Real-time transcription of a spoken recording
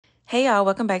Hey y'all,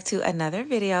 welcome back to another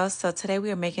video. So today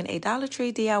we are making a Dollar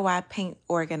Tree DIY paint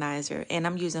organizer, and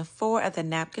I'm using 4 of the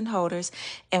napkin holders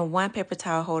and 1 paper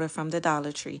towel holder from the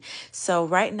Dollar Tree. So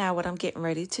right now what I'm getting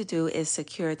ready to do is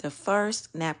secure the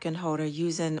first napkin holder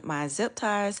using my zip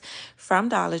ties from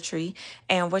Dollar Tree.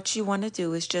 And what you want to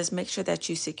do is just make sure that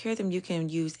you secure them. You can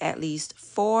use at least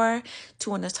 4,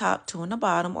 2 on the top, 2 on the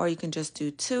bottom, or you can just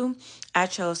do 2. I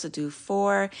chose to do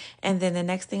 4, and then the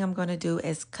next thing I'm going to do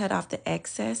is cut off the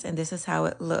excess, and this is how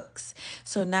it looks.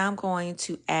 So now I'm going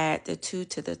to add the 2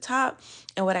 to the top,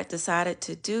 and what I decided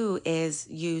to do is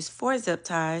use 4 zip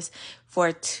ties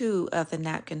for 2 of the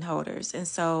napkin holders. And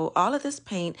so all of this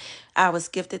paint, I was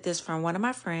gifted this from one of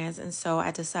my friends, and so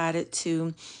I decided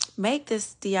to make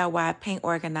this DIY paint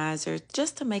organizer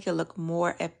just to make it look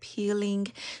more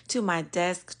appealing to my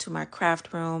desk, to my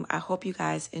craft room. I hope you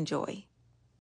guys enjoy.